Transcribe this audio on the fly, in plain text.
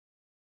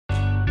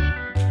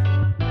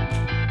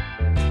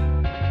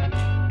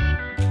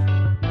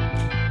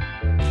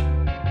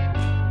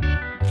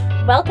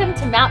Welcome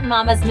to Mountain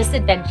Mama's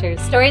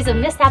Misadventures, stories of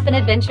mishap and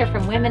adventure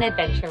from women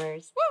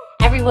adventurers.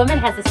 Every woman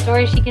has a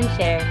story she can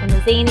share, from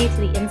the zany to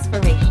the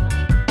inspirational.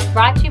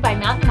 Brought to you by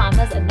Mountain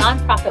Mamas, a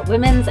nonprofit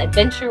women's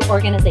adventure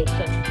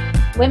organization.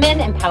 Women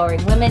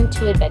empowering women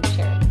to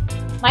adventure.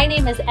 My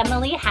name is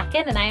Emily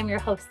Hacken, and I am your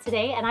host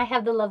today, and I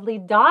have the lovely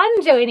Dawn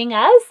joining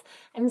us.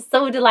 I'm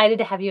so delighted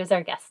to have you as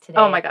our guest today.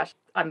 Oh my gosh,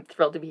 I'm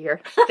thrilled to be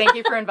here. Thank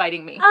you for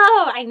inviting me.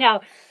 Oh, I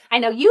know.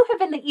 You have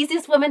been the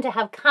easiest woman to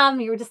have come.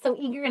 You were just so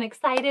eager and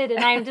excited,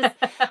 and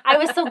I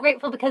was so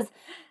grateful because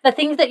the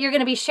things that you're going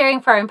to be sharing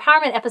for our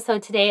empowerment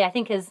episode today, I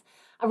think is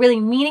a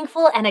really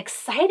meaningful and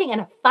exciting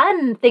and a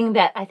fun thing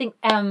that I think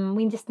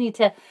we just need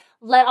to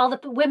let all the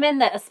women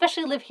that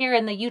especially live here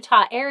in the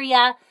Utah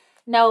area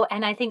know.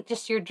 And I think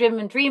just your dream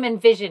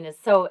and vision is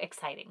so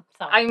exciting.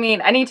 So I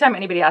mean, anytime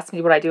anybody asks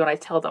me what I do and I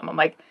tell them, I'm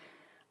like,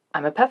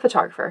 I'm a pet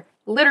photographer.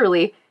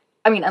 Literally,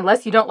 I mean,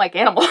 unless you don't like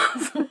animals,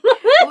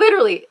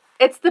 literally,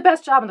 it's the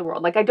best job in the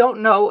world. Like, I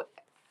don't know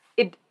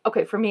it.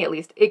 Okay, for me at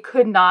least, it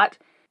could not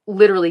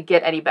literally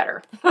get any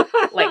better.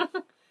 Like,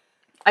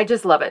 I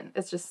just love it.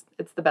 It's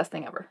the best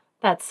thing ever.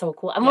 That's so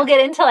cool. And we'll get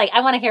into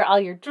I want to hear all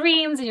your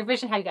dreams and your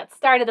vision, how you got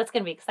started. That's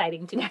going to be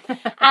exciting too.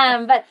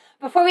 But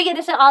before we get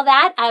into all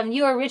that,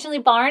 you were originally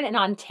born in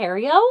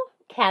Ontario,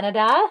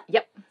 Canada.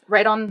 Yep.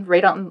 Right on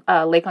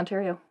Lake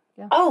Ontario.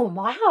 Yeah. Oh,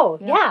 wow.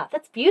 Yeah,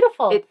 that's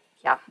beautiful.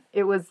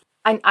 It was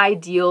an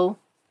ideal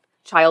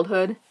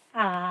childhood.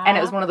 And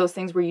it was one of those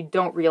things where you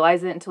don't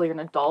realize it until you're an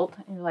adult.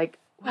 And you're like,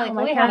 wow,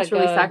 my parents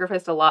really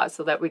sacrificed a lot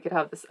so that we could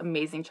have this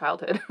amazing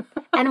childhood.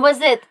 And was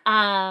it,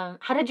 how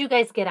did you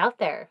guys get out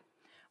there?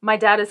 My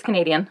dad is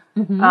Canadian.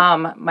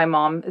 Mm-hmm. My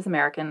mom is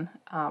American.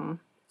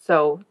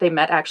 So they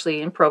met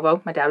actually in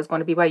Provo. My dad was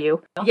going to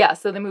BYU. Oh. Yeah,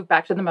 so they moved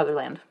back to the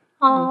motherland.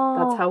 Oh.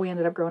 That's how we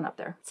ended up growing up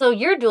there. So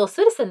you're a dual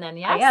citizen then,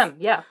 yes? I am,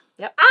 yeah.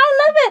 Yep.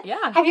 I love it.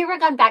 Yeah. Have you ever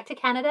gone back to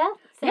Canada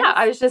since? Yeah,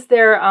 I was just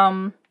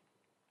there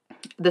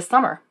this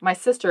summer. My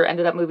sister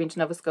ended up moving to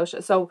Nova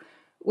Scotia. So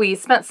we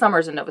spent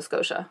summers in Nova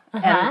Scotia.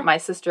 Uh-huh. And my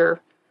sister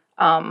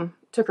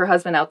took her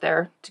husband out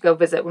there to go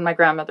visit when my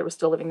grandmother was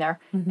still living there.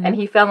 Mm-hmm. And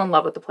he fell in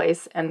love with the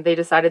place, and they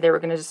decided they were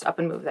going to just up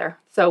and move there.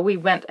 So we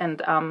went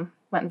and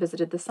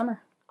visited this summer.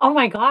 Oh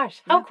my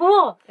gosh, how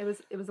cool. It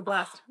was a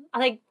blast.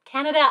 Like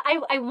Canada,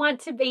 I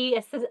want to be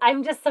a citizen.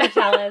 I'm just so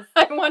jealous.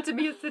 I want to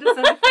be a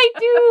citizen. I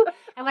do.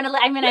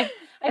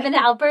 I've been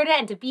to Alberta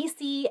and to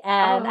BC,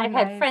 and I've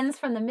had friends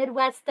from the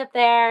Midwest up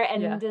there,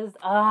 and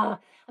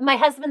my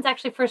husband's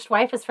actually first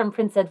wife is from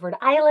Prince Edward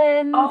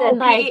Island. Oh, and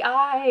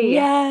PEI.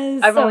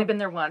 Yes. I've only been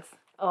there once.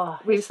 Oh,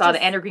 we saw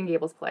the Anne of Green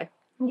Gables play.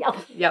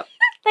 Yep.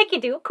 Like you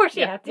do. Of course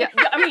you have to. Yeah.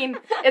 I mean,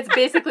 it's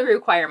basically a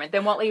requirement. They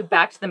won't let you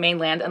back to the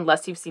mainland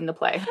unless you've seen the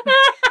play.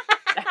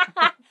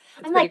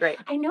 It's pretty great.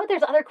 I know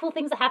there's other cool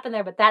things that happen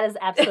there, but that is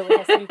absolutely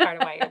has to be part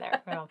of why you're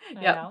there. Well,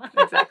 yeah,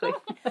 exactly.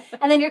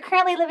 And then you're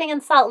currently living in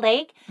Salt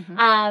Lake,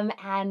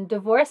 and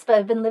divorced, but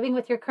have been living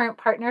with your current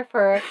partner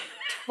for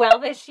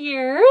 12-ish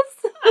years.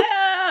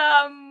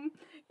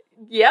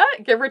 Yeah,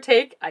 give or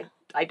take.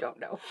 I don't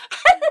know.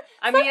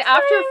 I mean,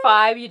 after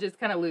 5, you just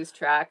kind of lose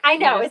track. I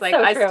know, it's like,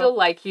 so I true. still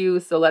like you,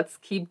 so let's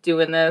keep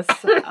doing this.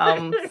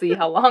 See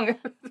how long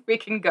we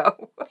can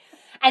go.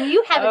 And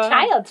you have a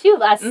child, too,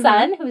 a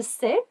son who's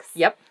 6.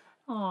 Yep.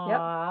 Aww. Yep.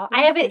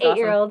 I have an He's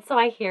 8-year-old, awesome. so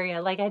I hear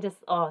you.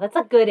 That's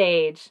a good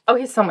age. Oh,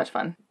 he's so much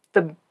fun.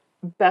 The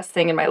best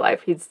thing in my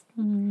life. He's,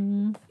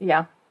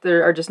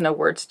 there are just no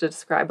words to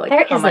describe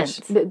how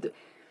much.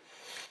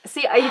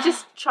 See, I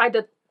just tried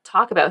to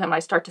talk about him and I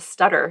start to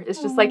stutter.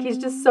 It's just he's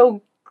just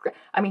so,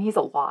 he's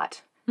a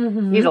lot.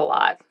 Mm-hmm. He's a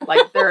lot.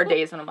 There are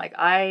days when I'm like,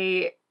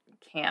 I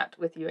can't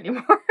with you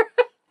anymore.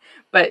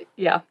 But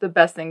yeah, the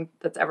best thing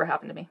that's ever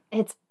happened to me.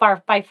 It's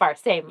by far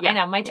same. Yeah. I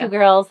know, my 2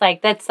 girls,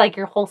 that's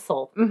your whole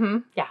soul. Mm-hmm.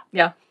 Yeah.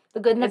 Yeah. The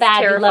good and the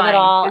bad, you love it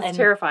all. It's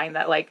terrifying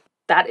that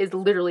that is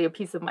literally a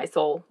piece of my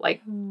soul.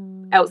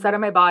 Outside of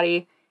my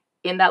body,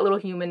 in that little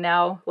human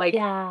now.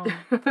 Yeah.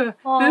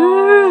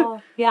 Oh,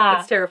 yeah.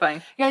 It's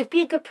terrifying. You're like,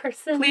 be a good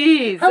person.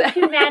 Please. Help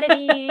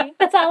humanity.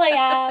 That's all I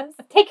ask.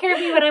 Take care of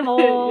me when I'm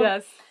old.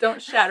 Yes.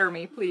 Don't shatter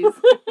me, please.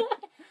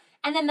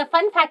 And then the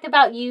fun fact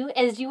about you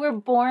is you were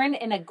born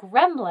in a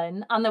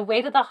gremlin on the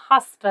way to the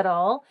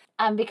hospital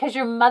because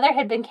your mother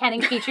had been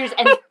canning peaches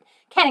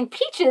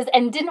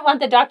and didn't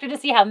want the doctor to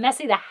see how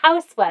messy the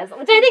house was,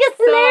 which I think is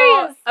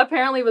hilarious.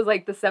 Apparently it was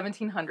the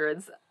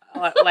 1700s,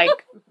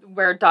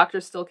 where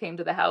doctors still came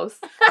to the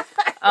house.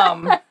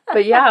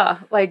 But yeah,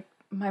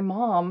 my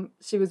mom,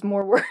 she was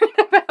more worried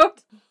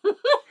about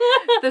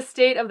the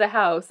state of the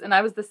house, and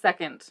I was the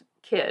second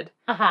kid.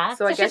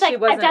 So I guess she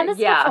wasn't. I've done this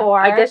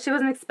before. I guess she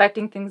wasn't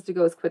expecting things to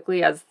go as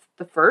quickly as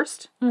the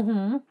first.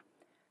 Mm-hmm.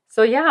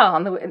 So yeah,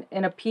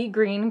 in a pea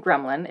green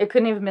gremlin, it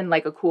couldn't even been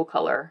a cool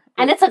color.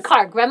 And it's a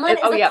car. Gremlin is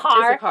a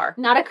car, it's a car,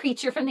 not a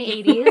creature from the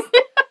 80s.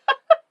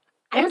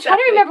 I'm trying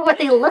to remember what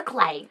they look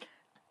like.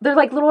 They're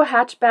little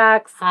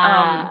hatchbacks.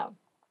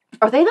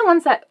 Are they the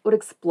ones that would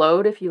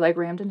explode if you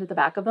rammed into the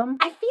back of them?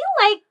 I feel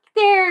like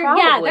they're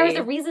Probably. there was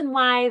a reason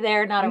why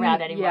they're not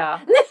around anymore. Yeah.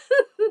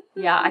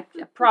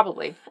 Yeah,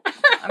 probably.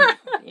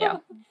 Yeah.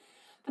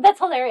 But that's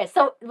hilarious.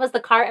 So was the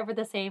car ever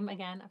the same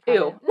again?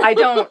 Ew. I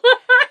don't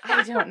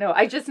know.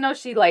 I just know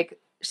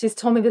she's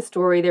told me this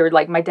story. They were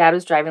like, my dad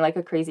was driving like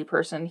a crazy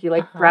person. He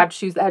like grabbed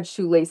shoes that had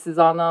shoelaces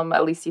on them.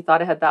 At least he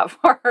thought it had that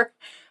far.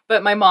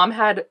 But my mom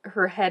had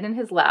her head in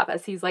his lap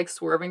as he's like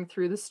swerving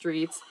through the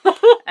streets.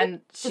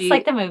 And just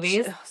like the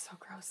movies. Oh, so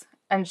gross.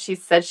 And she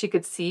said she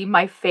could see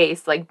my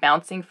face like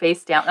bouncing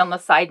face down on the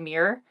side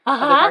mirror of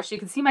the car. She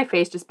could see my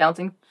face just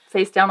bouncing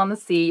face down on the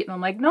seat. And I'm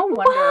like, no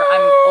wonder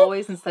I'm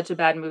always in such a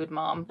bad mood,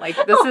 Mom. Like,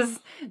 this is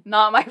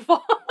not my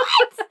fault.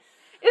 What?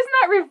 Isn't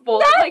that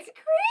revolting? That's like,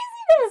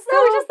 craziness.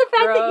 So just the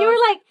fact that you were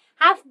like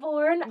half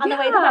born on the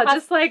way to the hospital.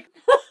 Just like,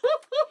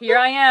 here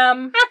I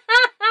am.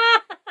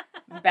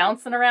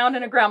 Bouncing around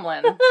in a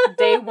gremlin.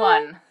 Day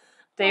one.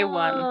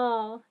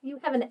 Oh, you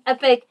have an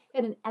epic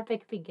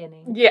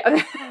beginning.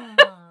 Yeah.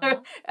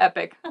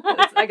 Epic.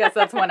 I guess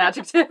that's one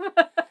adjective.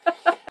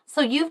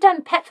 So you've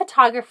done pet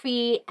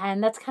photography,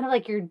 and that's kind of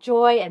like your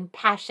joy and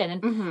passion.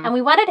 And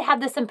we wanted to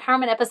have this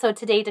empowerment episode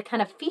today to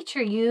kind of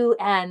feature you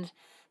and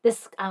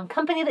this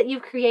company that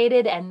you've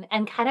created and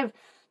kind of,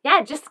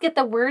 just get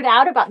the word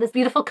out about this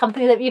beautiful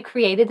company that you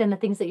created and the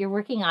things that you're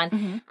working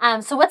on.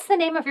 So what's the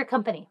name of your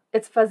company?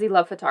 It's Fuzzy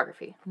Love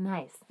Photography.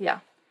 Nice. Yeah.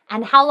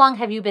 And how long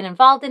have you been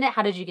involved in it?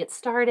 How did you get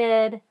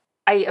started?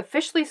 I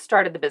officially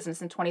started the business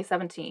in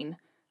 2017.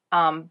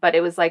 But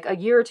it was like a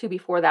year or two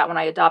before that when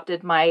I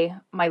adopted my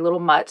little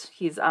mutt.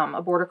 He's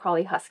a border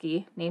collie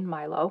husky named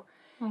Milo.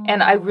 Aww.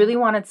 And I really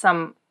wanted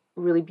some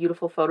really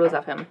beautiful photos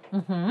of him.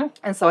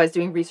 And so I was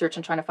doing research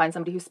and trying to find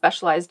somebody who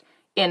specialized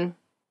in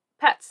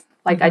pets.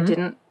 Like I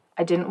didn't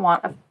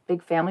want a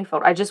big family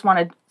photo. I just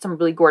wanted some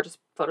really gorgeous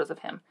photos of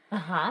him.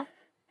 And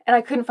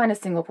I couldn't find a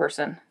single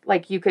person.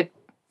 Like you could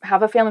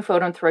have a family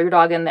photo and throw your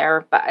dog in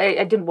there, but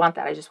I didn't want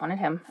that. I just wanted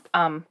him.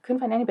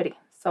 Couldn't find anybody.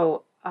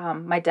 So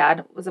my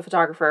dad was a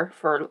photographer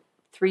for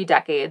 3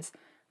 decades.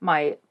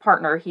 My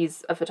partner,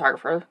 he's a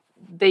photographer.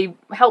 They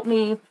helped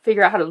me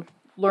figure out how to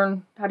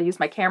learn how to use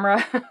my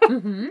camera.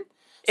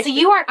 So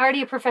you weren't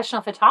already a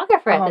professional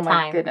photographer at the time.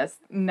 Oh my goodness.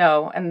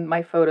 No, and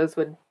my photos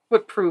would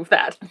prove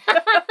that.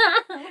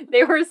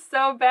 They were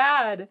so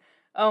bad.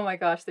 Oh my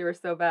gosh, they were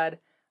so bad.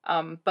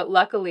 But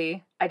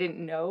luckily, I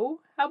didn't know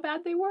how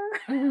bad they were.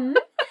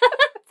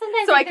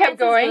 So I kept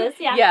going.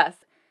 Yes.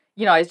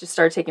 You know, I just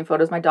started taking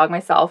photos of my dog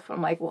myself.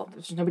 I'm like, well,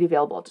 there's nobody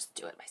available. I'll just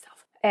do it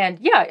myself. And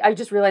I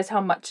just realized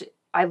how much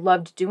I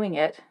loved doing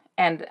it.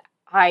 And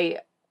I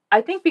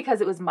think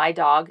because it was my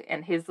dog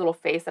and his little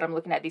face that I'm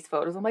looking at these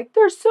photos, I'm like,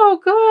 they're so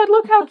good.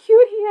 Look how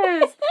cute he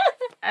is.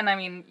 And I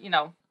mean,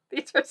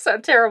 these are so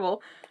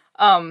terrible.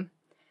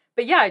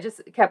 But I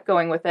just kept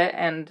going with it.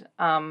 And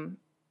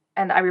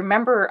I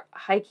remember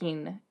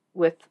hiking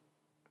with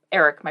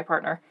Eric, my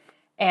partner,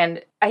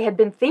 and I had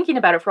been thinking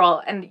about it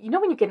and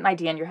when you get an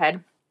idea in your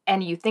head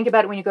and you think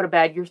about it when you go to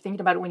bed, you're thinking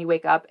about it when you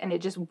wake up, and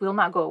it just will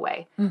not go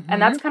away. And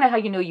that's kind of how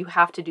you know you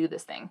have to do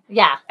this thing.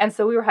 Yeah. And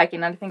so we were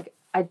hiking, and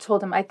I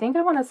told him, I think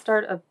I want to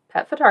start a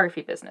pet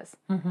photography business.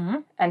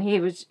 And he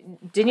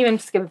didn't even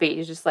skip a beat. He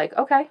was just like,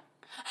 okay.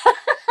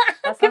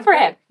 Good for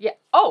him. Yeah.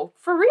 Oh,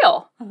 for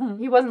real.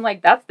 He wasn't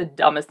like, that's the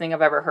dumbest thing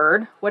I've ever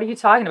heard. What are you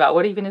talking about?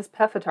 What even is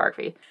pet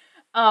photography?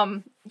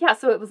 So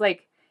it was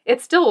like,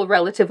 it's still a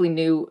relatively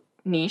new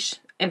niche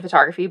in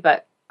photography,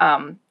 but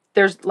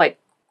there's like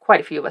quite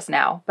a few of us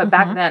now. But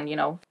back then,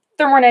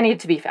 there weren't any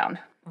to be found.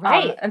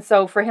 Right. And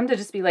so for him to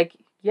just be like,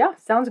 yeah,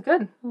 sounds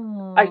good.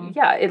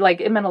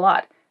 It meant a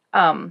lot.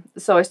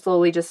 So I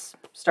slowly just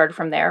started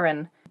from there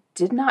and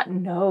did not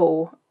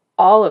know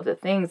all of the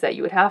things that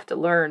you would have to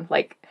learn,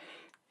 like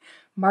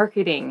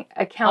marketing,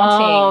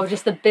 accounting,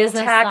 just the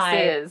business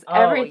taxes,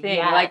 everything.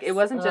 Yes. Like it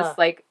wasn't just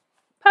like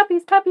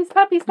puppies.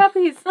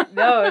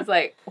 No, it was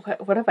like,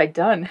 what have I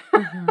done?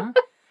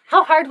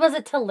 How hard was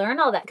it to learn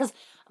all that? Because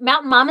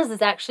Mountain Mamas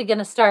is actually going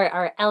to start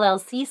our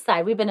LLC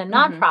side. We've been a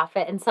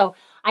nonprofit, and so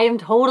I am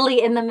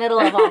totally in the middle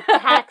of all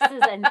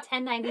taxes and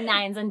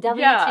 1099s and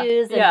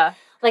W-2s. And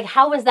like,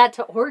 how was that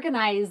to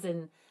organize?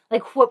 And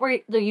like, what were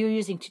you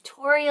using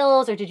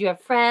tutorials, or did you have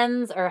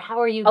friends, or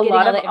how are you getting all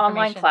that information? A lot of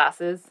online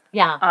classes.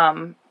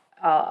 Yeah.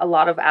 A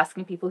lot of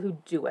asking people who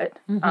do it.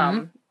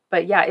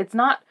 But it's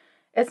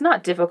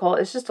not difficult.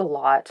 It's just a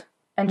lot,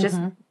 and just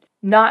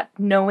not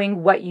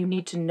knowing what you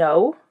need to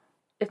know.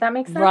 If that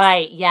makes sense.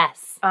 Right,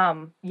 yes.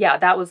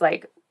 That was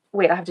like,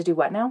 wait, I have to do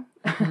what now?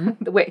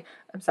 Wait,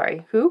 I'm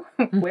sorry, who?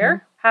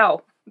 Where?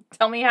 How?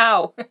 Tell me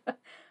how.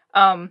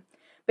 But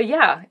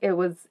it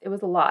was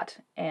a lot.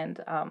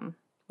 And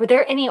were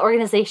there any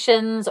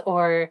organizations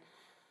or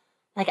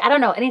like, I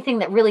don't know, anything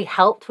that really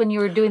helped when you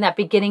were doing that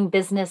beginning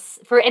business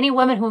for any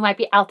woman who might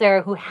be out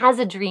there who has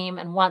a dream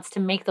and wants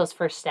to make those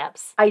first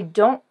steps?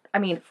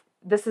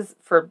 This is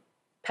for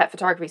pet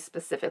photography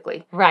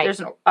specifically. Right.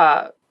 There's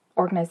an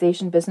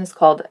organization business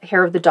called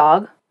Hair of the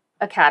Dog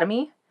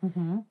Academy.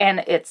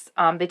 And it's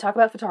they talk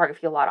about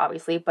photography a lot,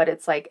 obviously, but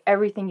it's like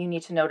everything you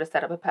need to know to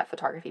set up a pet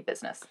photography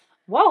business.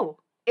 Whoa.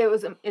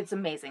 It's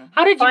amazing.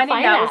 How did you find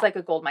that? Was like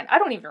a gold mine. I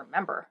don't even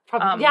remember.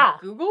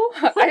 Google?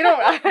 I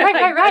don't. Right.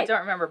 I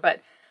don't remember,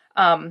 but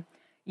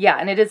Yeah,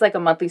 and it is like a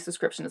monthly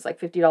subscription. It's like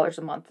 $50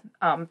 a month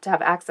to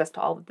have access to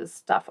all of this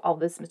stuff, all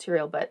this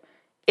material. But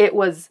it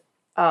was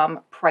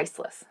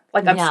priceless.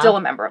 Like, I'm still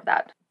a member of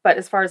that. But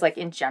as far as like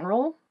in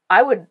general,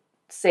 I would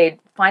say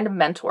find a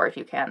mentor if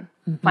you can.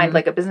 Find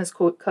like a business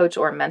coach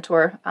or a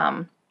mentor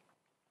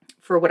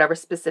for whatever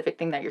specific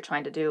thing that you're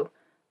trying to do.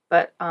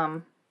 But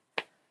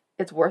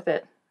it's worth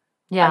it.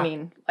 Yeah. I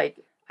mean, like,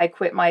 I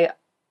quit my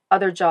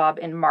other job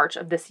in March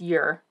of this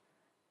year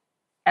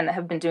and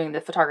have been doing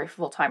the photography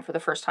full time for the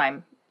first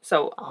time.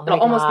 So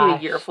it'll almost be a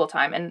year full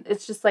time. And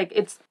it's just like,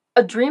 it's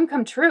a dream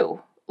come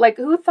true. Like,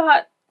 who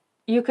thought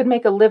you could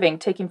make a living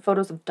taking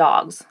photos of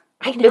dogs?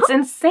 I know. It's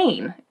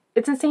insane.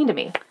 It's insane to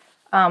me.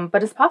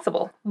 But it's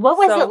possible. What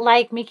was it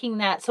like making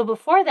that? So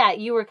before that,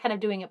 you were kind of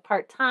doing it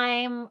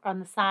part-time on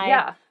the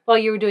side while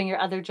you were doing your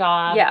other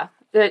job. Yeah.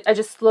 I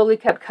just slowly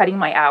kept cutting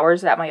my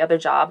hours at my other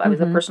job. I was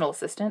a personal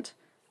assistant.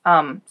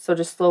 So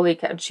just slowly,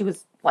 she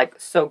was like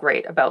so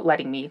great about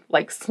letting me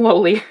like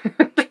slowly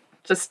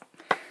just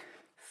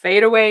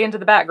fade away into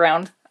the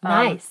background.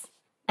 Nice.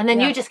 And then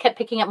you just kept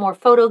picking up more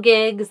photo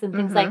gigs and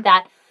things like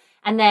that.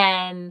 And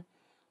then,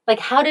 like,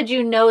 how did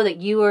you know that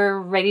you were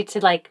ready to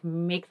like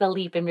make the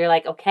leap and you're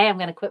like, okay, I'm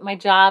going to quit my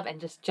job and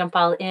just jump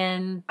all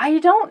in? I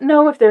don't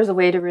know if there's a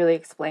way to really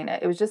explain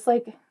it. It was just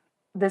like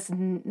this,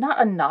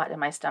 not a knot in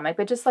my stomach,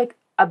 but just like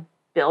a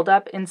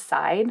buildup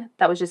inside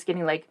that was just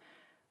getting like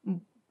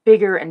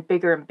bigger and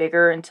bigger and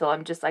bigger until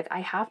I'm just like,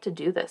 I have to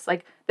do this.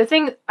 Like, the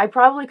thing, I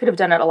probably could have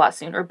done it a lot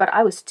sooner, but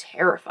I was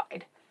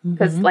terrified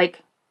because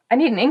like, I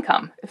need an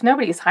income. If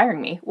nobody's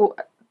hiring me, well,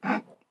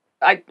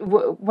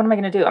 what am I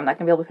going to do? I'm not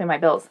going to be able to pay my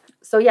bills.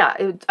 So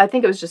yeah, I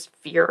think it was just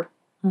fear.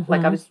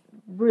 Like, I was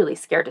really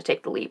scared to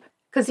take the leap.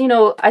 Because, you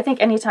know, I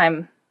think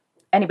anytime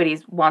anybody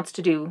wants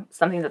to do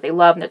something that they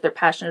love and that they're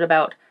passionate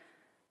about,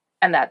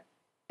 and that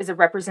is a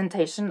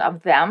representation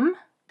of them,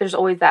 there's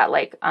always that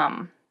like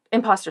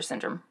imposter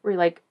syndrome where you're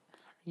like,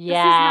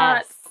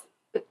 yes,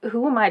 this is not,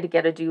 who am I to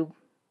get to do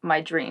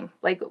my dream?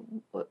 Like,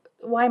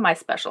 why am I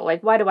special?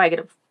 Like, why do I get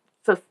to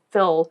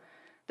fulfill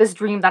this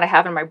dream that I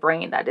have in my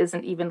brain that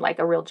isn't even like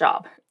a real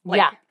job?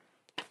 Like,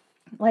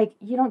 like,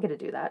 you don't get to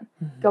do that.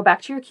 Go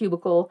back to your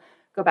cubicle,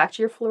 go back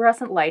to your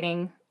fluorescent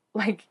lighting.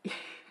 Like,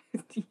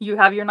 you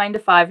have your 9 to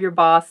 5, your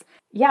boss.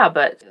 Yeah,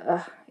 but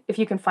if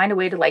you can find a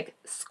way to like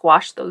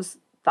squash those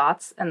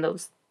thoughts and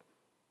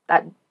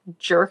that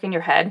jerk in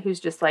your head who's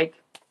just like,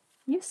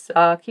 you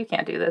suck, you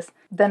can't do this,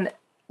 then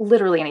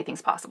literally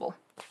anything's possible.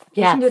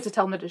 You just need to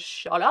tell them to just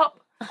shut up,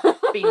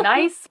 be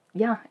nice.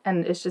 Yeah,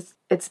 and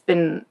it's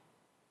been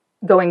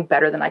going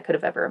better than I could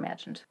have ever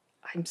imagined.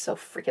 I'm so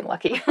freaking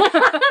lucky.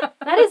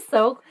 That is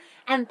so.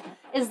 And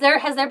has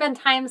there been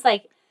times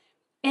like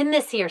in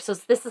this year? So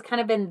this has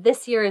kind of been,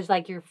 this year is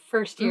like your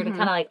first year to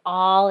kind of like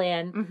all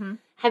in.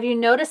 Have you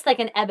noticed like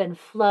an ebb and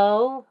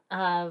flow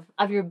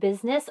of your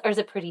business, or is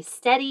it pretty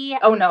steady?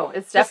 Oh no,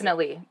 it's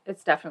definitely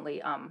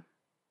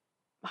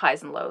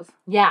highs and lows.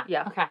 Yeah.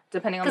 Okay.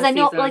 Depending on the seasons.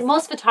 Because I know like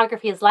most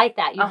photography is like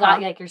that. You've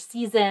got like your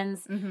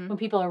seasons when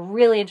people are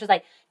really interested,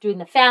 like doing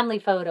the family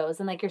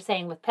photos, and like you're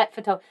saying with pet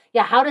photo.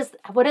 Yeah.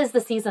 What is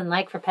the season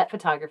like for pet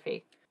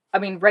photography? I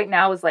mean, right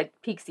now is like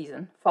peak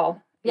season.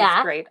 Fall is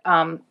great.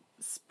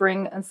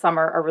 Spring and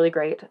summer are really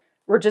great.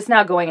 We're just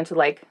now going into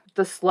like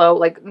the slow,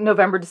 like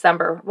November,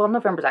 December. Well,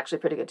 November's actually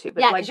pretty good too.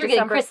 But like you're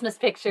getting Christmas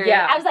pictures.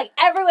 Yeah. I was like,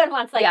 everyone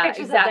wants like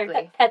pictures of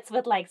their pets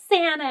with like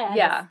Santa.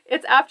 Yeah.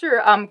 It's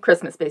after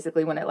Christmas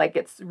basically when it like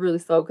gets really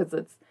slow because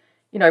it's,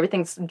 you know,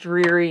 everything's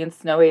dreary and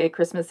snowy.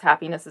 Christmas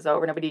happiness is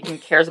over. Nobody even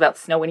cares about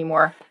snow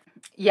anymore.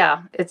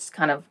 Yeah. It's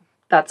kind of,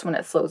 that's when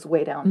it slows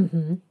way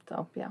down.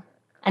 So, yeah.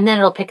 And then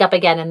it'll pick up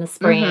again in the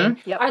spring.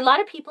 Yep. Are a lot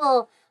of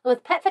people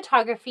with pet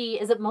photography,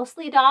 is it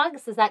mostly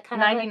dogs? Is that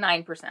kind of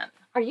 99%.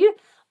 Are you?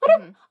 What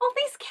are all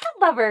these cat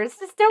lovers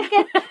just don't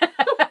get?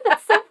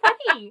 That's so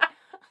funny.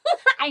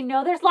 I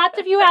know there's lots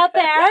of you out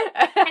there,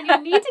 and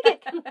you need to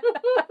get.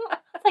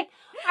 It's like,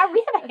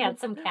 we have a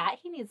handsome cat.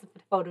 He needs a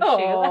photo shoot.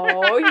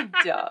 Oh, he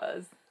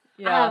does.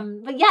 Yeah.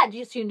 But yeah,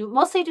 you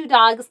mostly do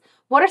dogs.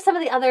 What are some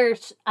of the other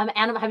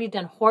animal? Have you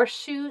done horse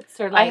shoots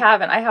or like? I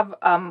haven't. I have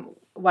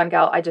one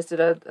gal. I just did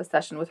a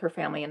session with her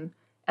family and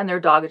their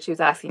dog, and she was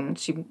asking.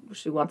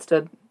 She wants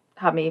to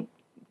have me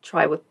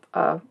try with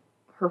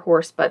her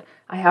horse, but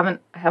I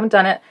haven't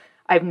done it.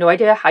 I have no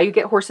idea how you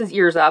get horses'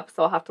 ears up,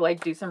 so I'll have to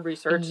like do some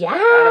research. Yeah,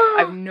 I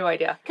have no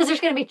idea. Because there's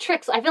going to be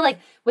tricks. I feel like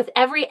with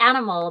every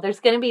animal, there's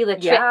going to be the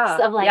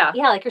tricks of like,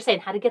 like you're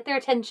saying, how to get their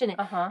attention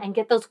and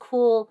get those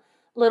cool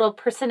little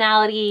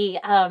personality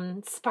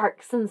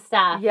sparks and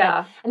stuff.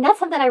 Yeah. And that's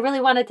something I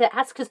really wanted to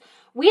ask, because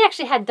we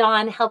actually had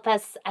Dawn help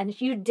us, and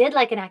you did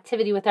like an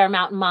activity with our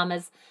mountain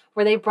mamas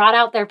where they brought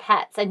out their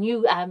pets, and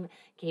you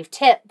gave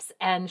tips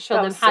and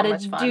showed them how to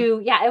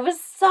do. Yeah, it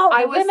was so.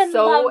 I was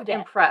so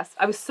impressed.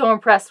 I was so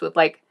impressed with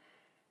like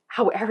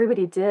how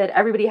everybody did.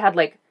 Everybody had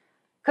like,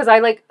 because I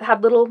like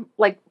had little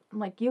like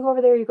you go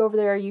over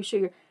there, you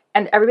shoot your,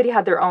 and everybody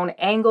had their own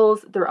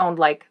angles, their own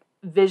like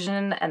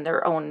vision, and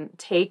their own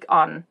take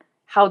on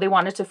how they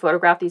wanted to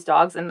photograph these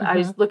dogs. And I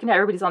was looking at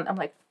everybody's on. I'm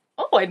like,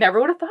 Oh, I never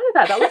would have thought of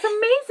that. That was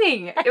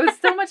amazing. It was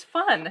so much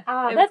fun.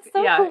 That's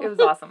so cool. It was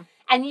awesome.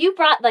 And you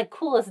brought like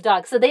coolest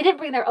dogs. So they didn't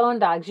bring their own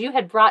dogs. You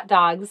had brought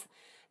dogs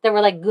that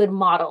were like good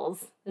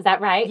models. Is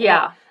that right?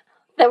 Yeah.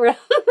 That were,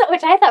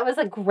 which I thought was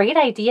a great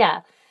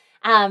idea.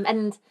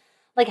 And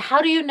like,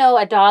 how do you know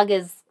a dog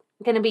is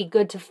going to be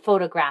good to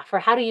photograph, or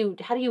how do you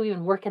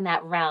even work in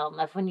that realm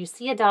of when you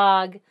see a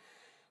dog?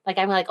 Like,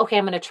 I'm like, okay,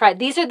 I'm going to try.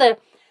 These are the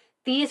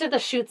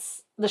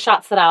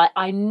shots that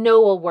I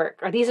know will work,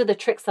 or these are the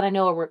tricks that I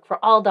know will work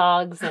for all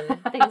dogs and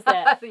things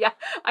that. Yeah,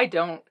 I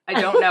don't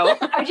know.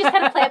 Or just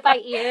kind of play it by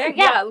ear.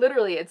 Yeah,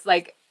 literally, it's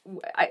like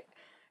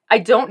I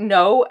don't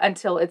know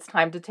until it's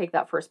time to take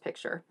that first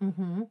picture.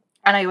 Mm-hmm.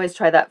 And I always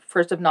try that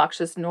first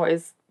obnoxious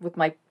noise with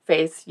my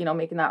face,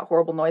 making that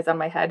horrible noise on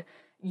my head.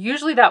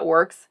 Usually that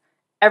works.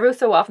 Every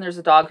so often there's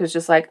a dog who's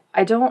just like,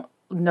 I don't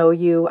know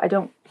you. I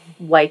don't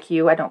like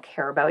you. I don't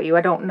care about you.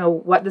 I don't know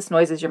what this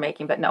noise is you're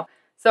making, but no.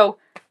 So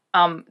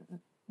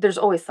there's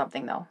always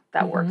something, though,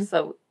 that works.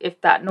 So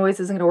if that noise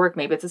isn't going to work,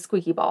 maybe it's a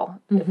squeaky ball.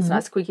 If it's not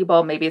a squeaky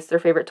ball, maybe it's their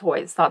favorite toy.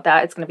 It's not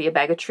that. It's going to be a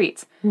bag of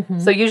treats.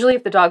 So usually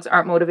if the dogs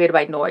aren't motivated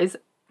by noise,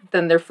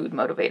 then they're food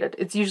motivated.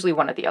 It's usually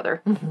one or the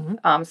other.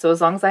 So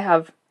as long as I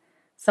have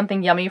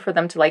something yummy for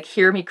them to like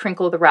hear me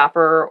crinkle the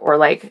wrapper, or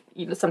like,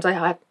 sometimes I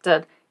have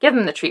to give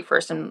them the treat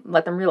first and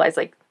let them realize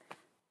like,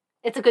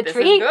 it's a good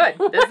treat.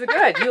 This is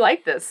good. You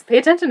like this. Pay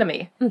attention to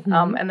me.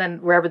 And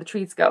then wherever the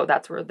treats go,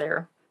 that's where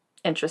their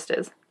interest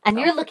is. And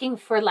you're looking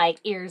for like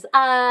ears up,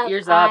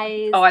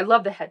 eyes. Oh, I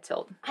love the head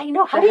tilt. I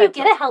know. How do you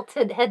get a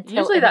head tilt?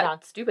 Usually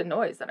that stupid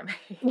noise that I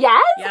make.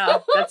 Yes? Yeah,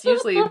 that's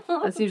usually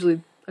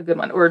a good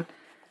one. Or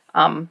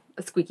a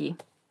squeaky.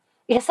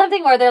 Yeah,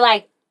 something where they're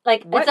like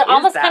what it's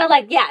almost that? kind of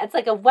like, it's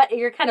like a what,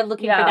 you're kind of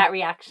looking for that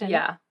reaction.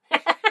 Yeah.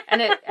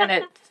 and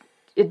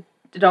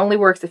it only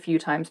works a few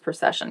times per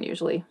session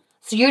usually.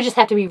 So you just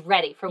have to be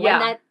ready for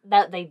when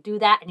that they do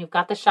that, and you've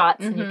got the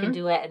shots and you can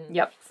do it.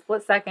 And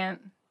split second.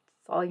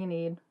 That's all you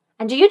need.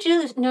 And do you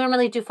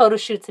normally do photo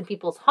shoots in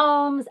people's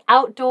homes,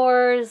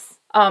 outdoors?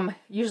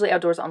 Usually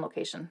outdoors on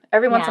location.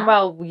 Every once in a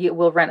while,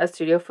 we'll rent a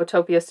studio,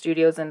 Photopia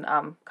Studios in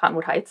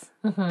Cottonwood Heights.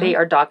 They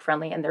are dog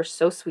friendly and they're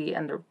so sweet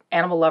and they're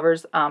animal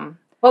lovers.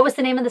 What was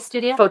the name of the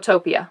studio?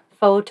 Photopia.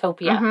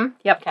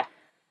 Yep. Okay.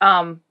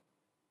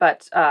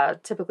 But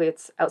typically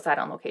it's outside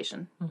on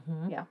location.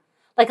 Yeah.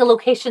 Like a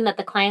location that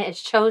the client has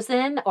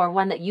chosen, or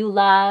one that you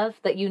love,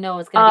 that you know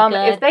is going to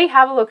be good? If they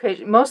have a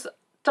location, most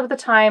of the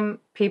time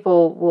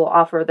people will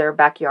offer their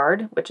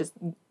backyard, which is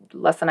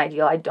less than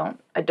ideal. I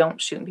don't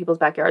shoot in people's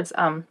backyards.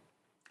 I've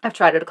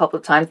tried it a couple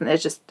of times and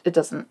it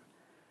doesn't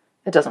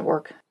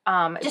work.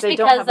 Just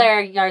because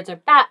their yards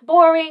are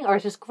boring, or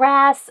just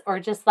grass, or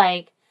just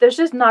like there's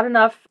just not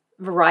enough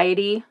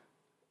variety,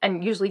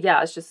 and usually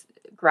it's just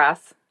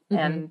grass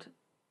and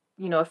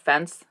a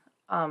fence.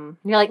 You're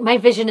like, my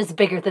vision is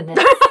bigger than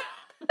this.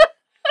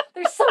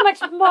 There's so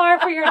much more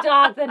for your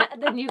dog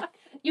than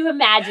you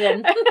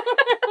imagine.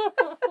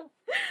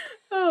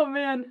 Oh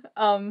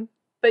man.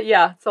 But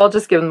yeah, so I'll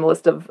just give them a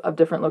list of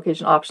different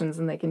location options,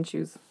 and they can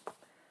choose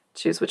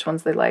which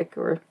ones they like,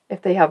 or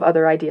if they have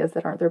other ideas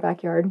that aren't their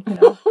backyard,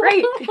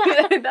 great.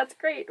 That's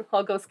great.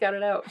 I'll go scout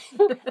it out.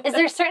 Is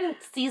there certain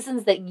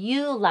seasons that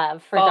you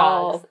love for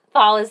dogs?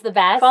 Fall is the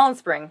best? Fall and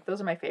spring.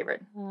 Those are my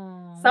favorite.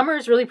 Summer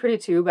is really pretty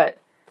too, but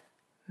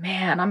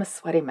man, I'm a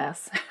sweaty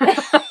mess.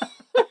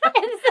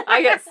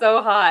 I get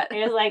so hot.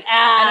 It's like,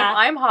 And if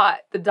I'm hot,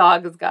 the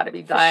dog has got to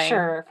be dying.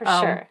 For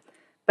sure.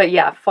 But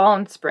yeah, fall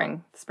and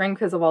spring. Spring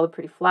because of all the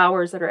pretty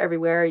flowers that are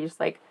everywhere. You just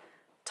like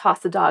toss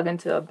the dog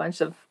into a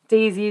bunch of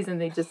daisies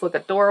and they just look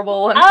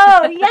adorable.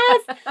 Oh,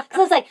 yes.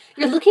 So it's like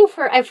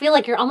I feel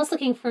like you're almost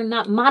looking for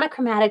not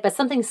monochromatic, but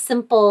something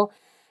simple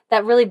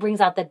that really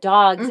brings out the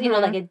dogs.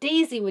 Like a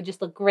daisy would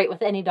just look great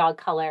with any dog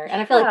color.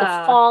 And I feel like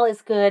the fall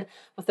is good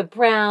with the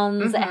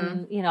browns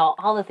and,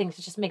 all the things.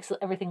 It just makes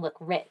everything look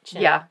rich.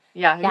 Yeah,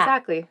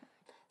 exactly.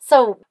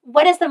 So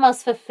what is the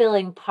most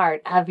fulfilling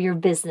part of your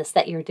business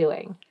that you're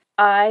doing?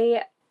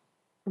 I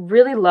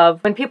really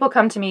love when people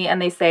come to me and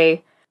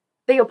they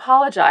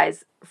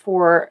apologize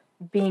for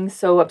being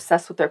so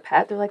obsessed with their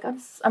pet. They're like,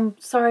 I'm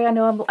sorry. I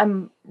know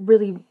I'm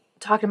really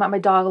talking about my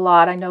dog a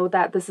lot. I know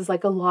that this is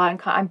like a lot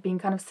and I'm being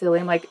kind of silly.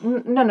 I'm like,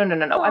 no.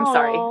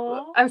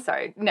 Aww. I'm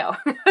sorry. No,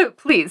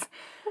 please.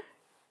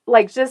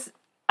 Like just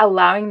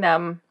allowing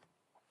them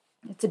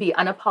to be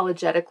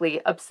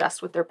unapologetically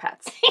obsessed with their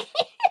pets.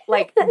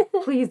 Like,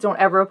 please don't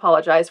ever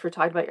apologize for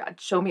talking about your,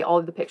 show me all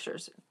of the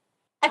pictures.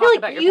 I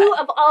feel like you,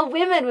 of all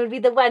women, would be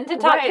the one to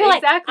talk. Right,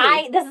 exactly.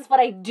 Like, this is what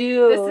I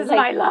do. This is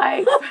my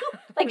life.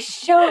 Like,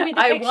 show me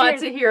the pictures. I want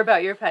to hear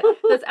about your pet.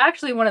 That's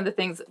actually one of the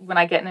things when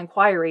I get an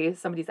inquiry,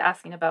 somebody's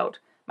asking about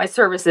my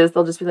services,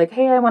 they'll just be like,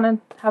 hey, I want to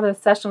have a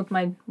session with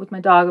my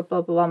dog,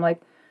 blah, blah, blah. I'm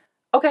like,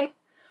 okay,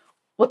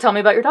 well, tell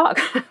me about your dog.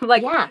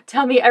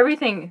 Tell me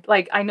everything.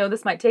 Like, I know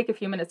this might take a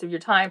few minutes of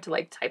your time to,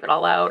 like, type it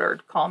all out or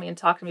call me and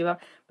talk to me about,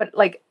 but,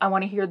 like, I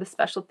want to hear the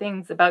special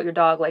things about your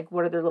dog. Like,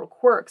 what are their little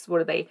quirks?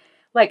 What are they...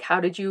 Like, how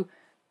did you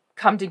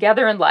come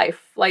together in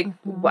life? Like,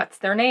 what's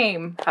their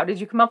name? How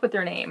did you come up with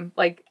their name?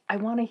 Like, I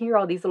want to hear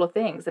all these little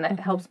things, and it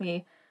helps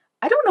me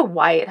I don't know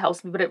why it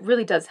helps me, but it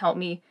really does help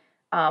me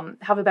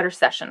have a better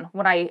session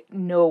when I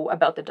know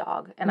about the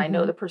dog and I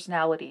know the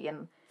personality,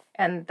 and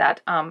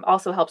that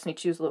also helps me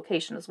choose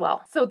location as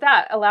well. So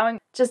that allowing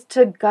just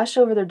to gush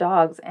over their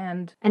dogs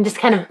and just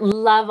kind of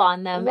love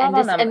on them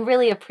and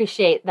really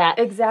appreciate that.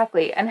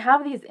 Exactly. And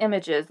have these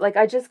images. Like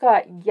I just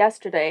got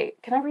yesterday.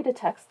 Can I read a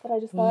text that I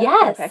just got?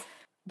 Yes. Okay.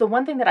 The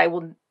one thing that I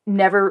will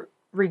never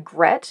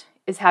regret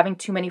is having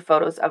too many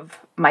photos of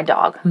my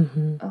dog.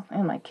 Oh,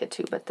 and my kid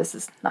too, but this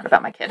is not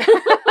about my kid.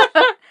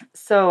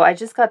 So I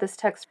just got this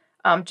text.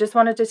 Just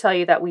wanted to tell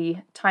you that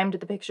we timed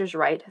the pictures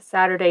right.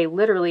 Saturday,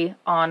 literally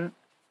on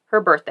her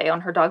birthday,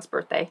 on her dog's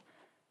birthday.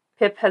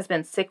 Pip has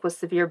been sick with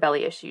severe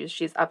belly issues.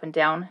 She's up and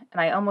down,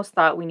 and I almost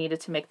thought we needed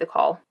to make the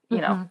call, you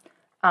know.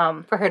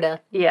 For her to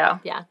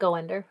go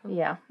under.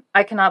 Yeah.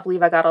 I cannot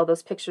believe I got all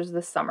those pictures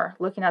this summer.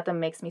 Looking at them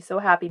makes me so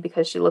happy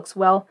because she looks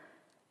well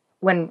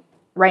when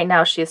right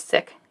now she is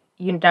sick.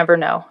 You never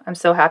know. I'm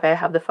so happy I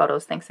have the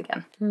photos. Thanks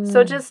again.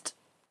 So just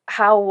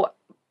how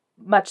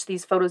much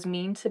these photos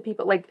mean to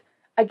people. Like,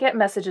 I get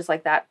messages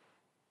like that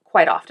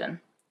quite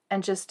often.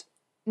 And just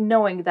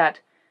knowing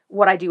that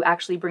what I do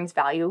actually brings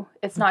value.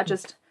 It's not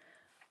just,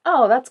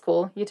 oh, that's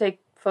cool. You take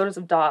photos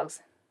of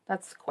dogs.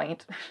 That's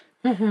quaint.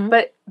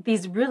 But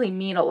these really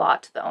mean a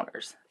lot to the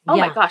owners. Oh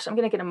my gosh, I'm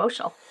going to get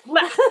emotional.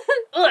 But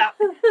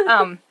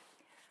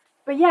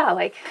yeah,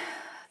 like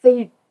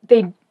they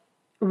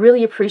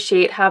really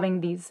appreciate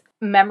having these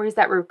memories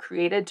that were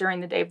created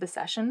during the day of the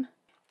session,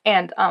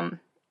 and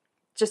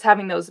just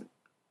having those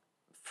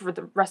for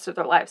the rest of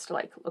their lives to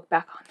like look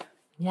back on.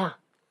 Yeah.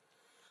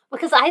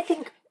 Because I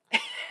think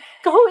it's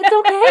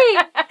okay.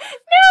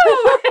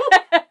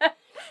 No.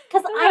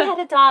 Because I had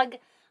a dog,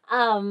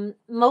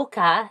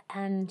 Mocha,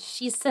 and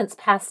she's since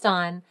passed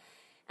on.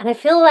 And I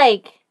feel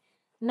like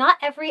not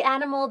every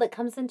animal that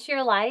comes into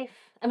your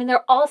life, I mean,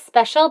 they're all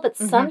special, but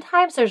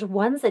sometimes there's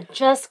ones that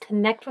just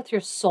connect with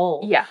your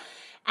soul. Yeah.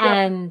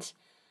 And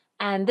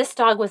this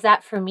dog was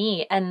that for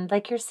me. And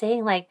like you're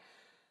saying, like,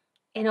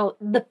 you know,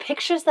 the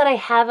pictures that I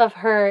have of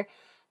her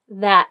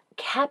that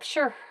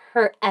capture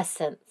her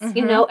essence,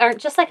 you know,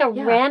 aren't just like a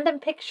random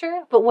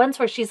picture, but ones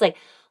where she's like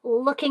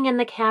looking in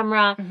the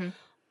camera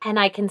and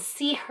I can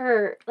see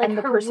her, like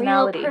her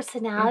real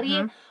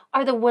personality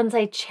are the ones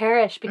I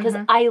cherish because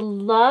I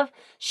love,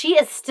 she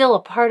is still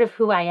a part of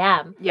who I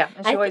am. Yeah,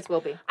 and she always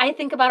will be. I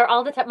think about her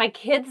all the time. My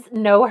kids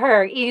know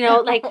her, you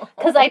know, like,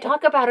 because I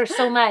talk about her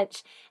so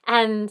much.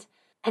 And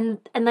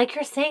like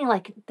you're saying,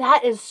 like,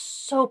 that is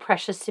so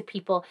precious to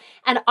people.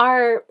 And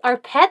our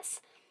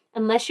pets,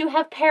 unless you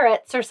have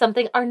parrots or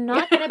something, are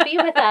not going to be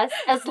with us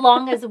as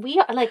long as we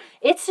are. Like,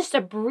 it's just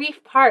a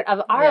brief part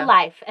of our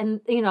life.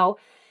 And, you know,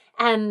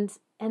 and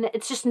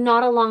it's just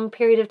not a long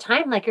period of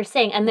time, like you're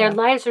saying. And their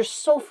lives are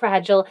so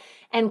fragile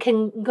and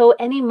can go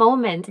any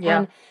moment. Yeah.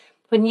 And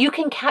when you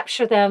can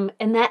capture them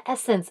in that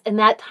essence, in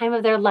that time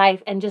of their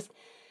life, and just,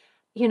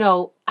 you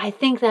know, I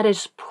think that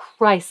is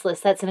priceless.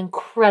 That's an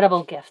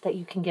incredible gift that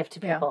you can give to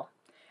people.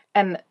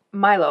 Yeah. And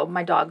Milo,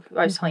 my dog, who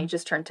I was telling you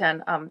just turned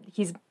 10,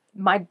 he's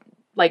my,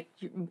 like,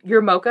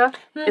 your Mocha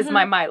is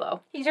my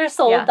Milo. He's your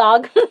soul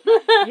dog.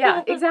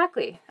 Yeah,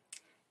 exactly.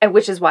 And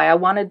which is why I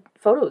wanted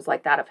photos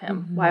like that of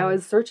him, why I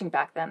was searching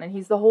back then. And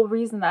he's the whole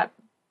reason that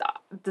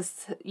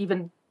this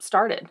even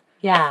started.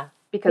 Yeah.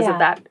 Because of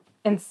that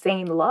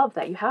insane love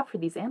that you have for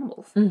these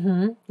animals.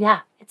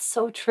 Yeah, it's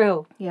so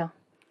true. Yeah.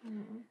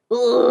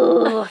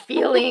 Ooh,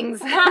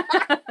 feelings.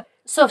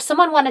 So if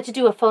someone wanted to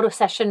do a photo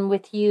session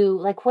with you,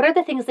 like, what are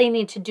the things they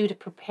need to do to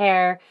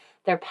prepare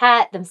their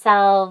pet,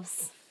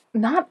 themselves?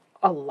 Not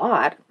a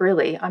lot,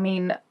 really. I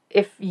mean,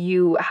 if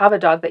you have a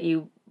dog that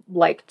you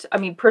liked, I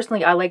mean,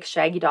 personally, I like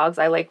shaggy dogs.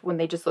 I like when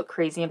they just look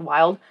crazy and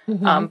wild.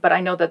 But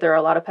I know that there are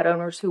a lot of pet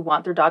owners who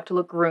want their dog to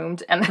look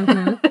groomed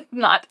and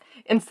not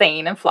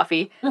insane and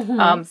fluffy.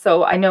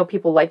 So I know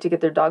people like to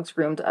get their dogs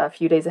groomed a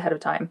few days ahead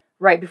of time,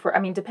 right before, I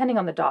mean, depending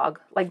on the dog.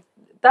 Like,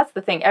 that's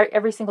the thing.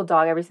 Every single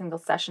dog, every single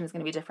session is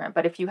going to be different.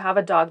 But if you have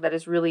a dog that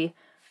is really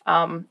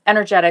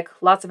energetic,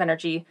 lots of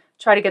energy,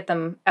 try to get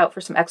them out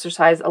for some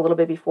exercise a little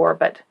bit before,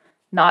 but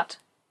not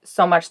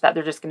so much that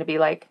they're just going to be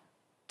like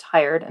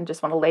tired and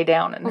just want to lay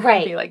down and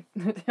be like,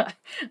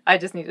 I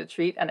just need a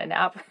treat and a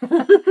nap.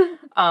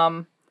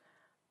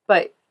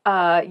 But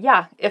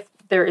if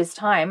there is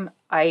time,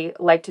 I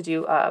like to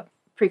do a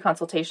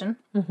pre-consultation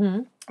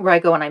where I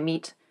go and I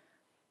meet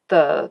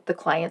the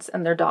clients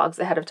and their dogs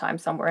ahead of time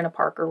somewhere in a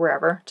park or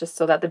wherever, just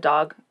so that the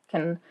dog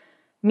can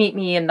meet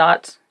me and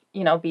not,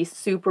 you know, be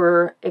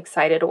super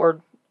excited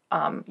or,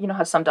 you know,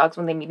 have some dogs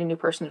when they meet a new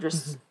person, they're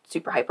just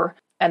super hyper.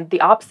 And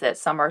the opposite,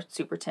 some are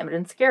super timid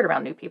and scared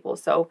around new people.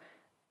 So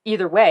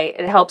either way,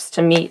 it helps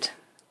to meet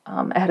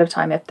ahead of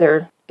time if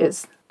there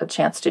is a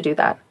chance to do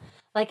that.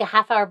 Like a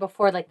half hour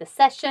before, like the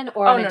session,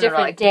 or on a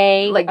different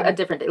day? Like a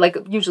different day, like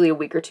usually a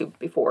week or two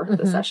before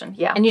the session,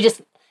 yeah. And you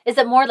just, is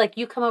it more like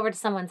you come over to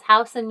someone's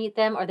house and meet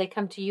them, or they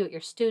come to you at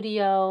your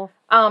studio?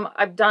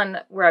 I've done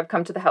where I've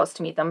come to the house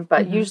to meet them,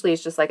 but usually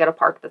it's just like at a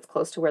park that's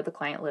close to where the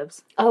client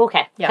lives. Oh,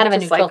 okay. Yeah, kind of a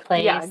neutral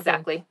place. Yeah,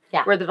 exactly.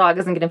 Where the dog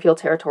isn't going to feel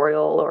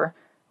territorial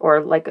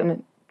or like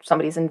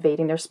somebody's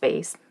invading their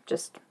space.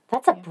 Just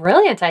That's a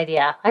brilliant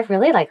idea. I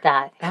really like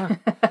that. Yeah.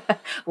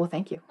 Well,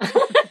 thank you.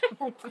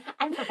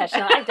 I'm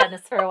professional. I've done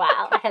this for a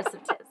while. I have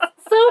some tips.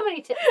 So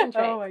many tips and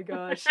tricks. Oh my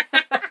gosh.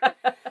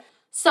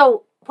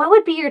 So, what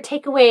would be your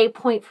takeaway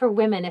point for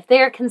women if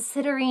they're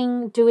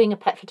considering doing a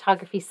pet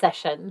photography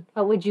session?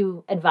 What would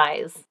you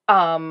advise?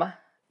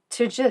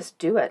 To just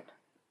do it.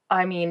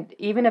 I mean,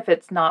 even if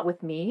it's not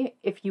with me,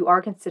 if you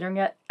are considering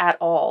it at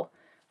all,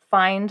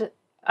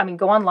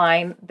 go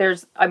online.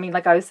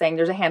 Like I was saying,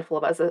 there's a handful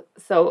of us.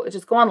 So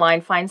just go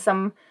online, find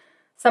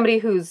somebody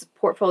whose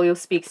portfolio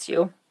speaks to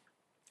you,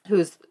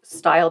 whose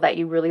style that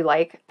you really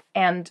like,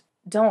 and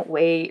don't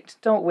wait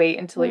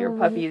until your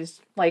puppy is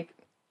like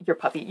your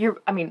puppy.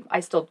 I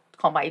still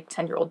call my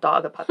 10-year-old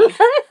dog a puppy.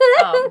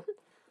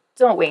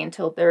 Don't wait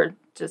until they're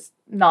just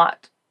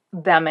not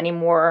them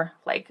anymore.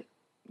 Like,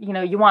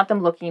 you want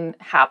them looking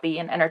happy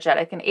and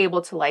energetic and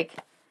able to like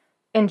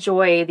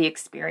enjoy the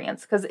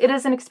experience, because it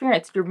is an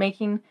experience. You're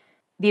making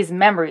these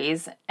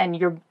memories and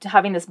you're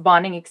having this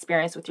bonding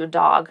experience with your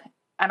dog,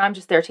 and I'm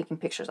just there taking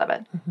pictures of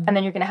it. Mm-hmm. And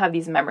then you're going to have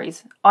these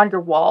memories on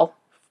your wall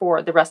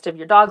for the rest of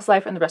your dog's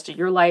life and the rest of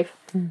your life.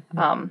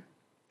 Mm-hmm.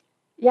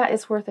 Yeah,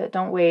 it's worth it.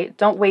 Don't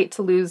wait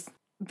to lose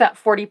that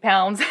 40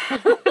 pounds.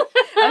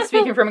 I'm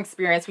speaking from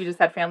experience. We just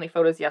had family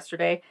photos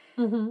yesterday.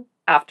 Mm-hmm.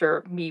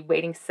 After me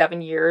waiting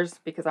 7 years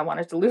because I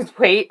wanted to lose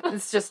weight.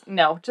 It's just,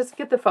 no, just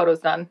get the photos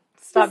done.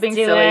 Stop being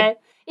silly. It.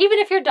 Even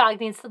if your dog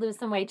needs to lose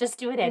some weight, just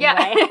do it anyway.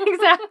 Yeah,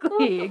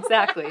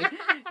 exactly.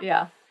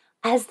 Yeah.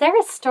 Is there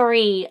a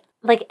story,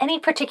 like any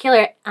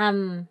particular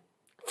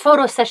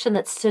photo session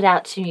that stood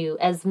out to you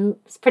as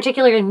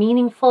particularly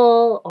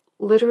meaningful?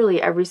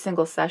 Literally every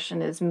single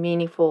session is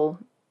meaningful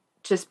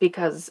just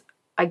because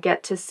I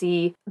get to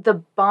see the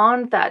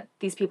bond that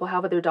these people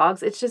have with their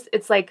dogs. It's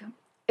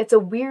a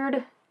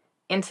weird,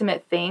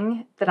 intimate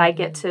thing that I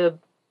get to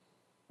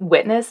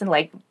witness and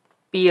like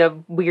be a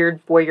weird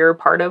voyeur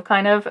part of,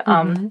 kind of.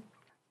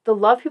 The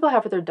love people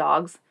have for their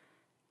dogs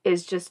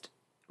is just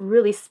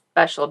really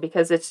special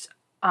because it's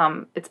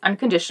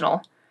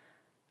unconditional.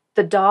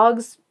 The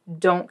dogs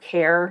don't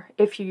care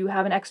if you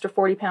have an extra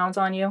 40 pounds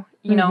on you.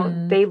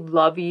 They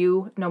love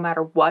you no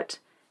matter what.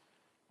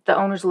 The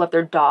owners love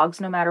their dogs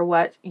no matter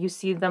what. You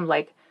see them,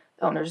 like,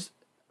 the owners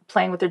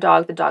playing with their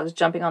dog, the dog's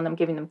jumping on them,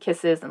 giving them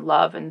kisses and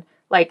love, and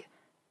like,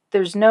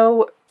 there's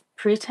no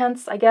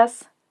pretense, I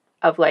guess,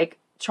 of like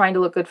trying to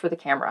look good for the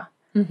camera.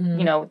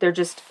 Mm-hmm. They're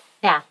just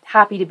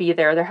happy to be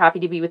there. They're happy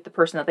to be with the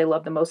person that they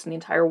love the most in the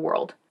entire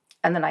world.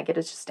 And then I get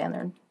to just stand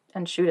there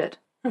and shoot it.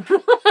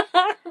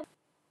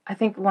 I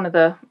think one of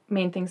the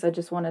main things I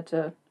just wanted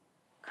to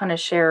kind of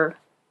share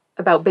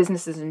about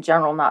businesses in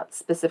general, not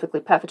specifically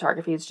pet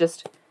photography, is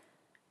just,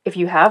 if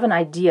you have an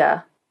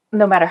idea,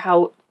 no matter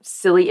how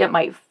silly it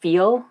might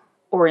feel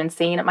or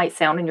insane it might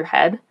sound in your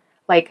head,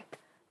 like,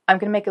 I'm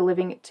going to make a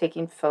living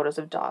taking photos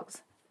of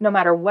dogs. No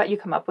matter what you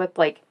come up with,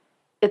 like,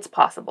 it's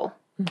possible.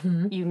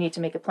 Mm-hmm. You need to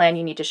make a plan.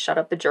 You need to shut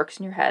up the jerks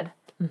in your head.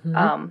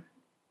 Mm-hmm.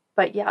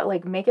 But yeah,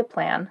 like, make a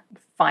plan,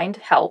 find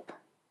help,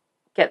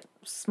 get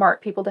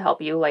smart people to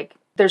help you. Like,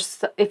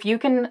 if you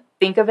can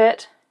think of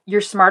it,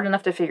 you're smart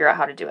enough to figure out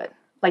how to do it.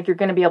 Like, you're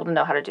going to be able to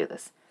know how to do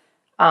this.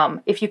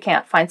 If you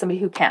can't, find somebody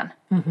who can.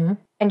 Mm-hmm.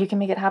 And you can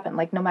make it happen,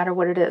 like, no matter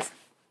what it is.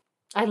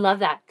 I love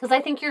that, because I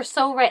think you're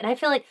so right. And I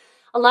feel like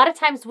a lot of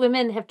times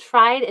women have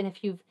tried, and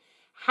if you've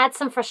had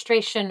some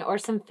frustration or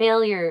some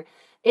failure,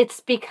 it's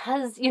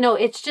because,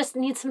 it just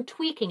needs some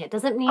tweaking. It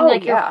doesn't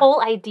mean your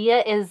whole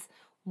idea is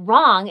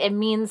wrong. It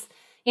means,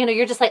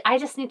 you're just like, I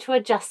just need to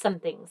adjust some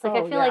things. Like,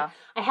 I feel like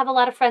I have a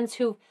lot of friends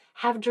who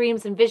have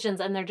dreams and visions,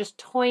 and they're just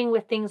toying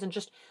with things, and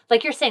just,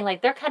 like you're saying,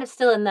 like, they're kind of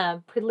still in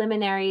the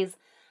preliminaries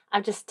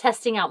of just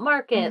testing out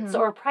markets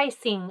or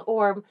pricing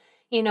or,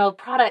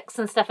 products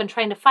and stuff, and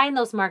trying to find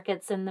those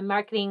markets and the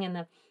marketing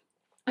and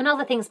all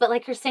the things. But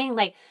like you're saying,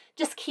 like,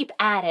 just keep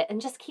at it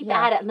and just keep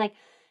at it. And like,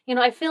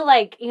 I feel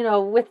like,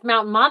 with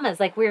Mountain Mamas,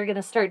 like, we're going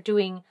to start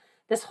doing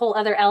this whole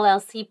other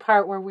LLC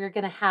part where we're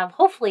going to have,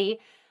 hopefully,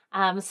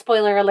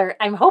 spoiler alert,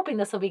 I'm hoping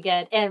this will be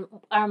good, and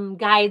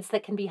guides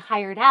that can be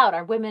hired out.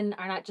 Our women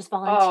are not just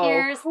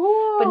volunteers,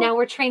 but now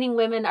we're training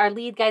women. Our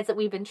lead guides that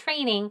we've been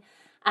training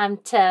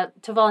to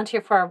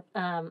volunteer for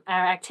our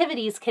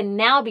activities can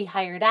now be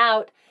hired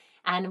out.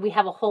 And we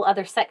have a whole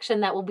other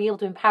section that will be able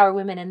to empower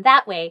women in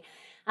that way.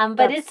 But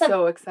that's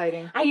so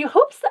exciting. I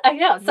hope so. I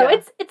know. So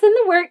it's in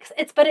the works.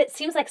 But it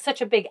seems like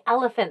such a big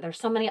elephant. There's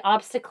so many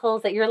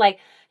obstacles that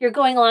you're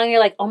going along. And you're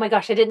like, oh my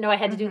gosh, I didn't know I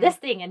had to do this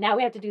thing, and now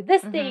we have to do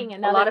this thing,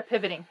 and a lot of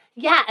pivoting.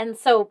 Yeah, and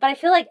so, but I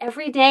feel like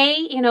every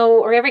day,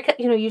 or every,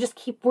 you just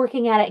keep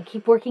working at it and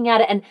keep working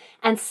at it,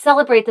 and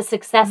celebrate the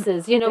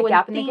successes. The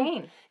gap in the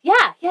gain.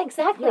 Yeah,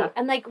 exactly. Yeah.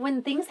 And like,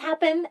 when things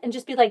happen, and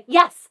just be like,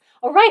 yes.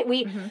 All right,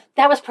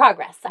 that was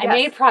progress. I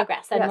made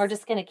progress, and we're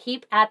just going to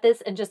keep at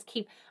this and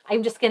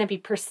I'm just going to be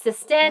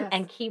persistent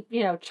and keep,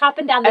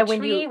 chopping down the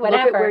tree,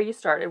 whatever. Look at where you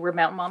started, where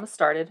Mountain Mama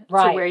started,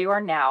 to where you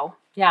are now.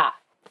 Yeah.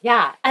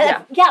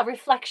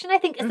 Reflection, I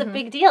think, is a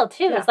big deal,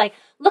 too. Yeah. It's like,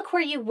 look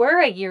where you were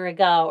a year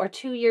ago or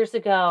 2 years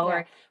ago,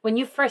 or when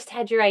you first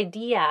had your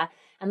idea,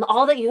 and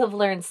all that you have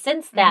learned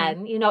since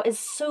then, you know, is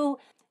so,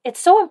 it's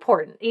so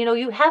important. You know,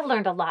 you have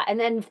learned a lot,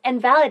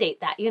 and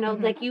validate that, you know,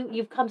 like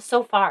you've come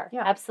so far.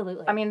 Yeah.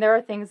 Absolutely. I mean, there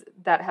are things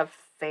that have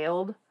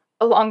failed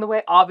along the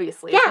way,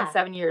 obviously. Yeah. In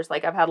 7 years,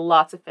 like I've had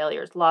lots of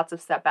failures, lots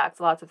of setbacks,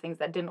 lots of things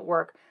that didn't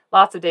work,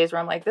 lots of days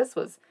where I'm like, this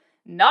was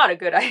not a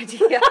good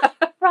idea.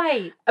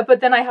 Right.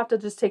 But then I have to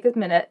just take a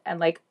minute and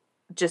like,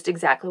 just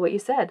exactly what you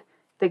said,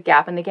 the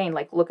gap and the gain.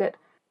 Like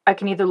I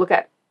can either look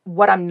at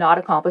what I'm not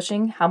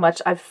accomplishing, how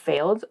much I've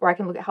failed, or I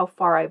can look at how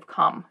far I've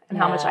come and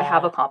how much I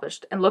have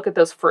accomplished, and look at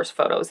those first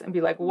photos and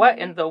be like, what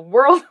in the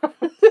world?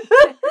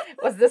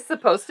 Was this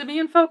supposed to be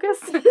in focus?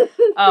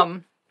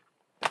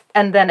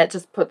 And then it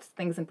just puts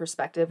things in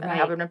perspective, and I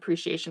have an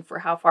appreciation for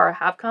how far I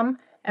have come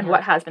and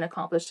what has been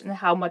accomplished and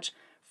how much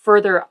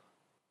further,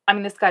 I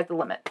mean, the sky's the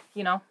limit,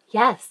 you know?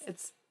 Yes.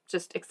 It's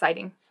just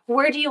exciting.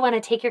 Where do you want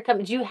to take your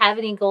company? Do you have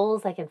any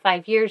goals, like in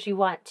 5 years you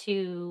want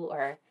to,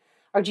 or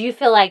do you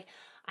feel like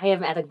I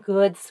am at a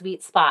good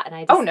sweet spot and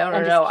I just... Oh, no.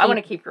 I want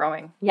to keep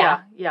growing.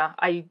 Yeah.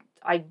 I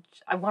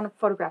want to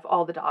photograph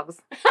all the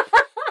dogs.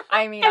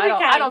 I mean,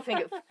 I don't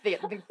think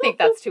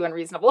that's too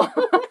unreasonable.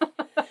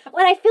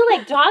 Well, I feel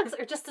like dogs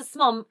are just a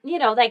small, you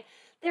know, like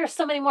there are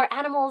so many more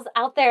animals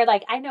out there.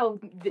 Like I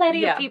know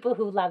plenty of people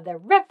who love their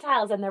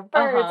reptiles and their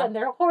birds and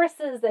their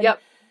horses. And,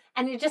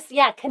 and you just,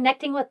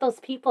 connecting with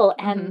those people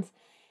and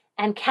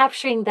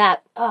capturing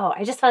that. Oh,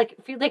 I just feel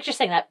like you're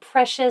saying, that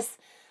precious,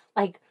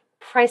 like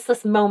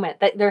priceless moment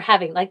that they're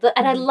having. Like,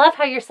 and I love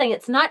how you're saying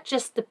it's not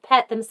just the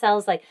pet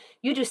themselves. Like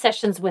you do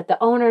sessions with the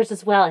owners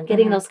as well and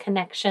getting those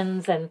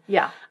connections. And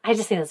I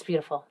just think that's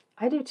beautiful.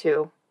 I do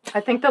too. I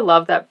think the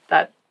love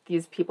that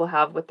these people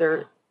have with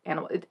their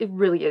animal, it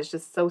really is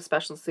just so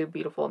special, so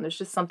beautiful. And there's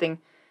just something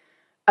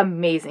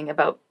amazing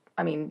about,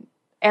 I mean,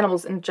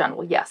 animals in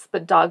general, yes,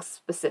 but dogs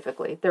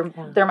specifically. They're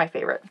my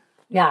favorite.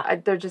 Yeah. I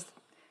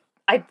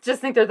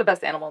just think they're the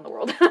best animal in the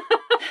world.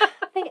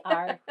 They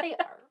are.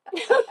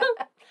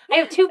 I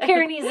have 2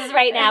 Pyrenees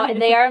right now,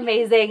 and they are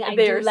amazing. I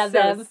do love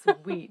them. They're so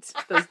sweet.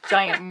 Those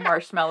giant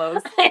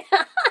marshmallows.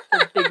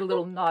 Those big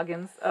little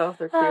noggins. Oh,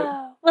 they're cute.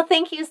 Well,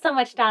 thank you so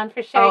much, Dawn,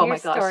 for sharing your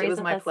stories. Oh my gosh, it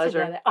was my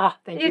pleasure. Oh,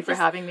 thank you for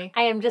having me.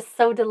 I am just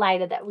so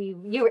delighted that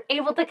you were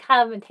able to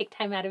come and take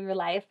time out of your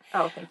life.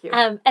 Oh, thank you.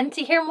 And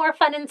to hear more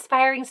fun,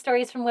 inspiring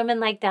stories from women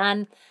like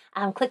Dawn,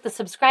 click the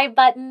subscribe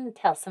button,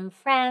 tell some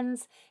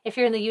friends. If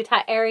you're in the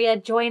Utah area,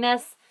 join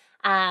us.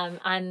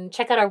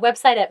 Check out our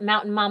website at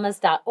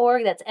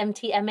mountainmamas.org. That's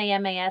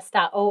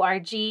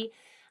mtmamas.org.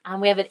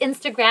 We have an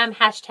Instagram,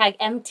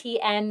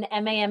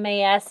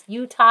 #MTNMAMAS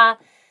Utah.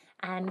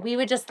 And we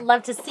would just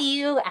love to see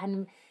you.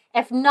 And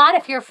if not,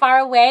 if you're far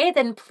away,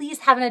 then please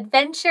have an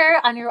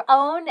adventure on your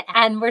own.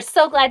 And we're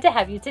so glad to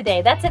have you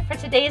today. That's it for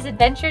today's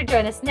adventure.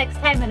 Join us next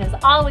time. And as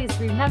always,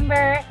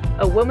 remember,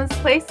 a woman's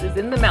place is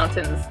in the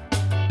mountains.